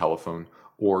assessment via telephone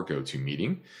or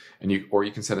GoToMeeting. And you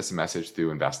can send us a message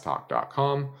through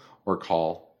investtalk.com or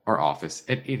call our office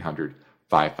at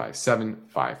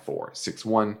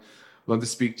 800-557-5461. Love to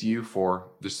speak to you for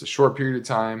just a short period of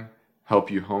time,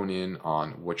 help you hone in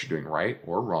on what you're doing right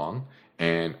or wrong,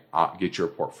 and get your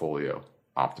portfolio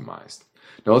optimized.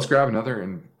 Now let's grab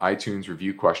another iTunes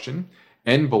review question.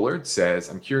 N. Bullard says,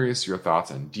 I'm curious your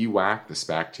thoughts on DWAC, the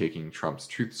SPAC taking Trump's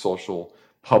Truth Social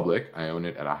public. I own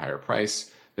it at a higher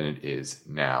price than it is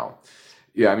now.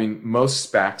 Yeah, I mean,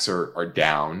 most SPACs are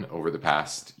down over the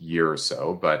past year or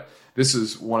so, but this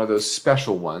is one of those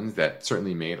special ones that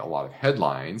certainly made a lot of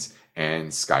headlines and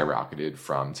skyrocketed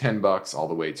from $10 all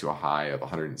the way to a high of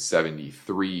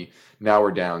 $173. Now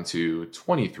we're down to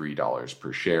 $23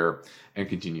 per share and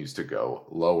continues to go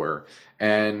lower.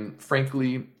 And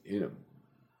frankly,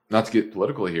 not to get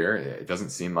political here, it doesn't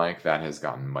seem like that has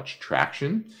gotten much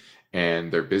traction,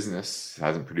 and their business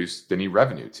hasn't produced any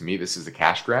revenue. To me, this is a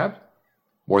cash grab.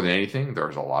 More than anything,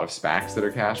 there's a lot of SPACs that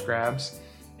are cash grabs,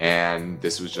 and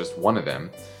this was just one of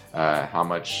them. How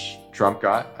much Trump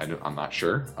got, I'm not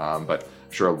sure, but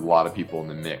I'm sure a lot of people in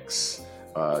the mix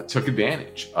took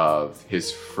advantage of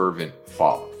his fervent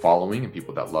following and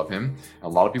people that love him. A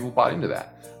lot of people bought into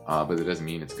that, but it doesn't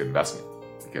mean it's a good investment,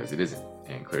 because it isn't.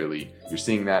 And clearly, you're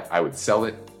seeing that. I would sell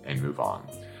it and move on.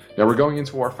 Now we're going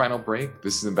into our final break.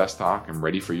 This is Invest Talk. I'm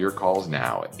ready for your calls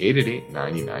now at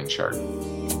 888-99-CHART.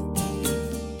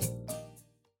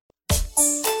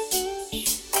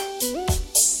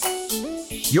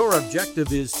 Your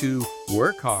objective is to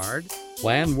work hard,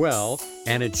 plan well,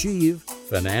 and achieve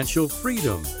financial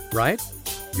freedom, right?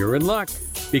 You're in luck,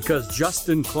 because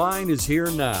Justin Klein is here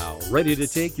now, ready to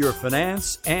take your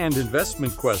finance and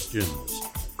investment questions.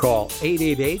 Call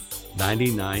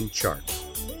 888-99-CHART.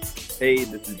 Hey,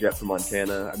 this is Jeff from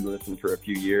Montana. I've been listening for a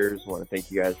few years. I want to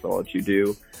thank you guys for all that you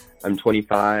do. I'm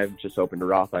 25, just opened a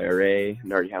Roth IRA,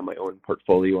 and already have my own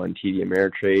portfolio on TD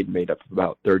Ameritrade made up of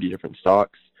about 30 different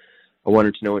stocks. I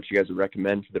wanted to know what you guys would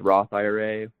recommend for the Roth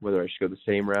IRA, whether I should go the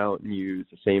same route and use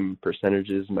the same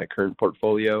percentages in my current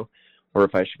portfolio, or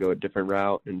if I should go a different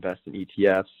route and invest in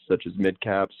ETFs such as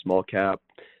mid-cap, small-cap,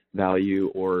 value,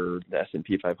 or the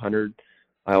S&P 500.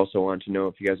 I also want to know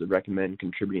if you guys would recommend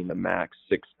contributing the max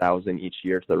 $6,000 each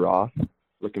year to the Roth.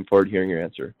 Looking forward to hearing your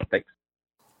answer. Thanks.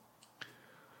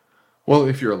 Well,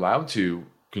 if you're allowed to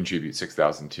contribute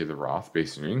 $6,000 to the Roth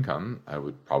based on your income, I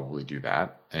would probably do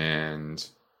that. And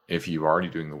if you're already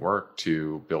doing the work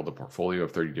to build a portfolio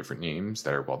of 30 different names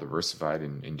that are well diversified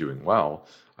and doing well,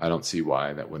 I don't see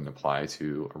why that wouldn't apply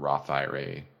to a Roth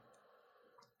IRA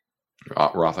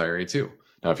too.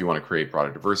 Now, if you want to create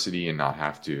broader diversity and not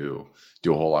have to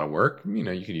do a whole lot of work, you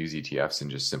could use ETFs and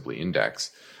just simply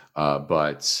index.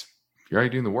 But if you're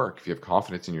already doing the work, if you have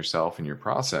confidence in yourself and your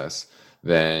process,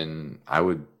 then I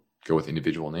would go with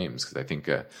individual names, because I think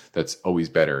that's always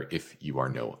better if you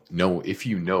if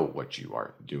you know what you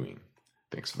are doing.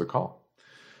 Thanks for the call.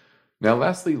 Now,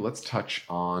 lastly, let's touch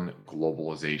on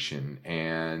globalization.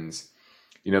 And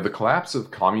the collapse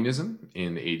of communism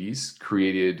in the 80s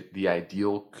created the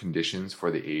ideal conditions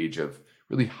for the age of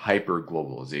really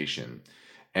hyper-globalization.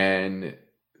 And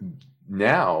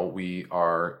now we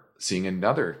are seeing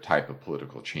another type of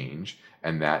political change,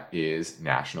 and that is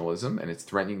nationalism, and it's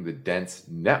threatening the dense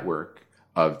network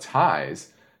of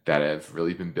ties that have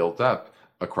really been built up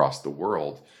across the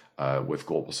world with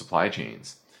global supply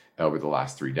chains over the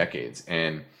last 3 decades.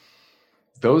 And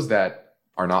those that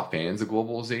are not fans of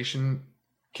globalization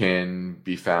can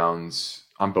be found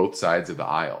on both sides of the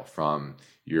aisle, from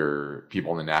your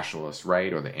people on the nationalist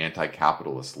right or the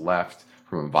anti-capitalist left,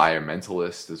 from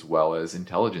environmentalists as well as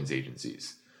intelligence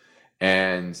agencies.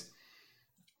 And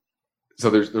So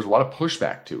there's a lot of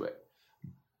pushback to it.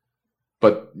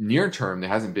 But near term, there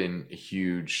hasn't been a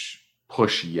huge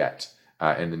push yet.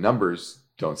 And the numbers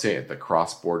don't say it. The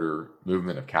cross-border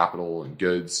movement of capital and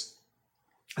goods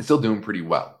is still doing pretty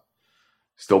well.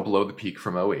 Still below the peak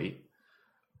from 2008,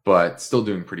 but still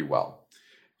doing pretty well.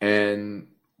 And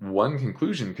one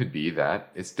conclusion could be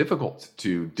that it's difficult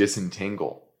to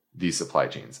disentangle these supply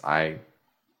chains. I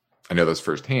know this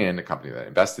firsthand, a company that I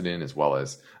invested in, as well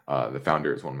as the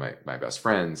founder is one of my best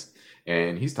friends.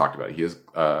 And he's talked about it. He has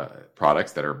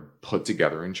products that are put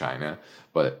together in China,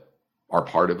 but are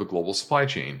part of a global supply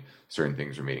chain. Certain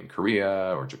things are made in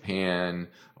Korea or Japan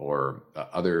or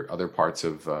other parts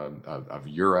of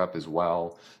Europe as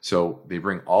well. So they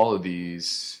bring all of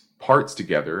these parts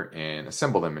together and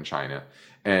assemble them in China.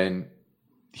 And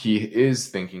he is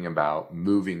thinking about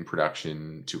moving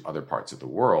production to other parts of the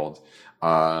world.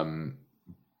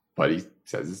 But he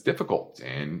says it's difficult,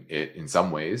 and in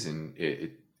some ways,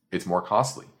 it's more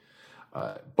costly.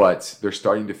 But they're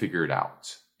starting to figure it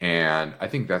out. And I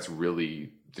think that's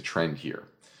really the trend here,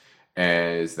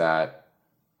 is that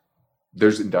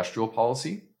there's industrial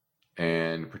policy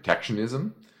and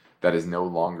protectionism that is no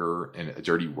longer a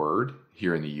dirty word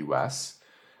here in the US.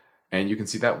 And you can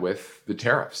see that with the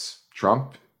tariffs.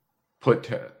 Trump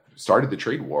started the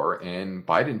trade war, and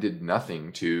Biden did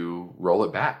nothing to roll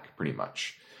it back, pretty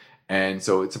much. And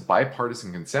so it's a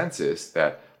bipartisan consensus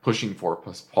that pushing for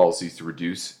policies to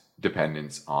reduce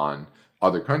dependence on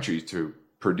other countries to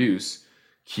produce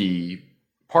key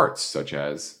parts, such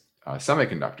as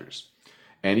semiconductors.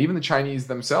 And even the Chinese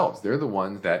themselves, they're the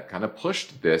ones that kind of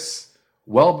pushed this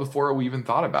well before we even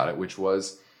thought about it, which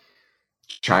was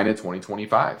China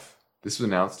 2025. This was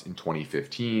announced in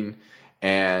 2015.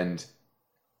 And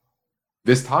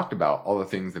this talked about all the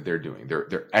things that they're doing,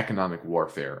 their economic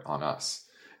warfare on us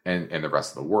and the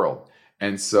rest of the world.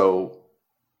 And so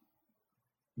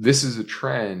this is a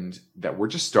trend that we're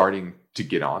just starting to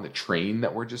get on, the train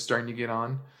that we're just starting to get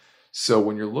on. So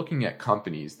when you're looking at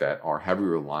companies that are heavily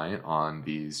reliant on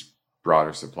these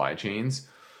broader supply chains,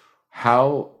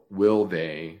 how will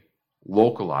they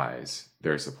localize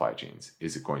their supply chains?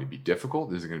 Is it going to be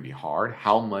difficult? Is it going to be hard?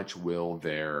 How much will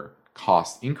their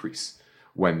cost increase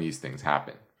when these things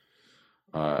happen?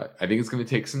 I think it's going to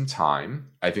take some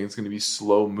time. I think it's going to be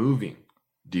slow moving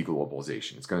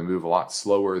deglobalization. It's going to move a lot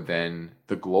slower than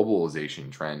the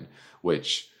globalization trend,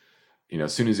 which,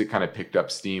 as soon as it kind of picked up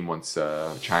steam once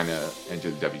China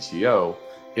entered the WTO,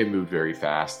 it moved very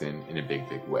fast and in a big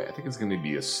way. I think it's going to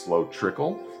be a slow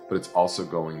trickle, but it's also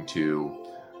going to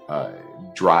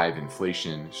drive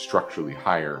inflation structurally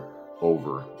higher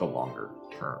over the longer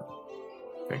term.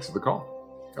 Thanks for the call.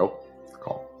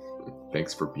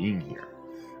 Thanks for being here.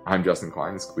 I'm Justin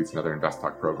Klein. This completes another Invest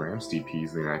Talk program. Steve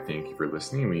Peasley and I thank you for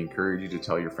listening. We encourage you to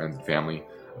tell your friends and family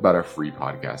about our free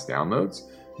podcast downloads,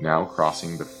 now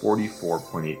crossing the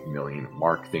 44.8 million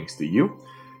mark thanks to you.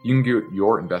 You can get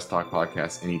your Invest Talk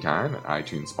podcast anytime at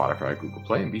iTunes, Spotify, Google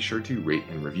Play, and be sure to rate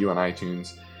and review on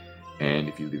iTunes. And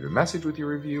if you leave a message with your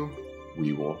review,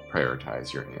 we will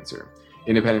prioritize your answer.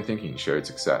 Independent thinking, shared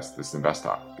success. This is Invest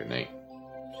Talk. Good night.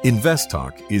 Invest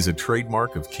Talk is a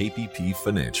trademark of KPP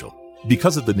Financial.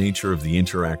 Because of the nature of the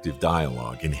interactive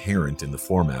dialogue inherent in the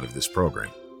format of this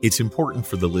program, it's important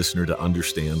for the listener to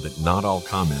understand that not all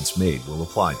comments made will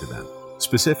apply to them.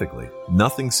 Specifically,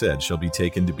 nothing said shall be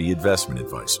taken to be investment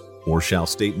advice, or shall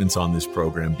statements on this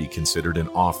program be considered an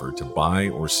offer to buy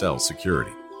or sell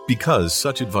security. Because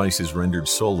such advice is rendered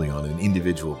solely on an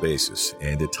individual basis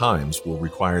and at times will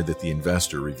require that the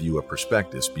investor review a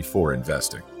prospectus before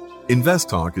investing. Invest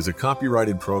Talk is a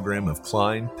copyrighted program of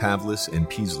Klein, Pavlis, and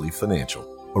Peasley Financial,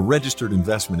 a registered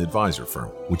investment advisor firm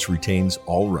which retains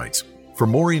all rights. For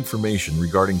more information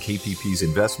regarding KPP's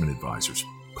investment advisors,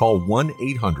 call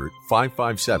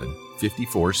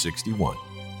 1-800-557-5461.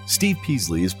 Steve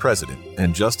Peasley is president,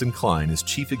 and Justin Klein is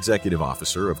chief executive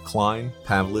officer of Klein,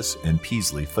 Pavlis, and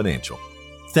Peasley Financial.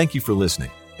 Thank you for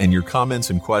listening, and your comments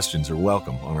and questions are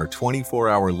welcome on our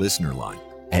 24-hour listener line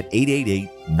at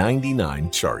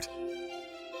 888-99-CHART.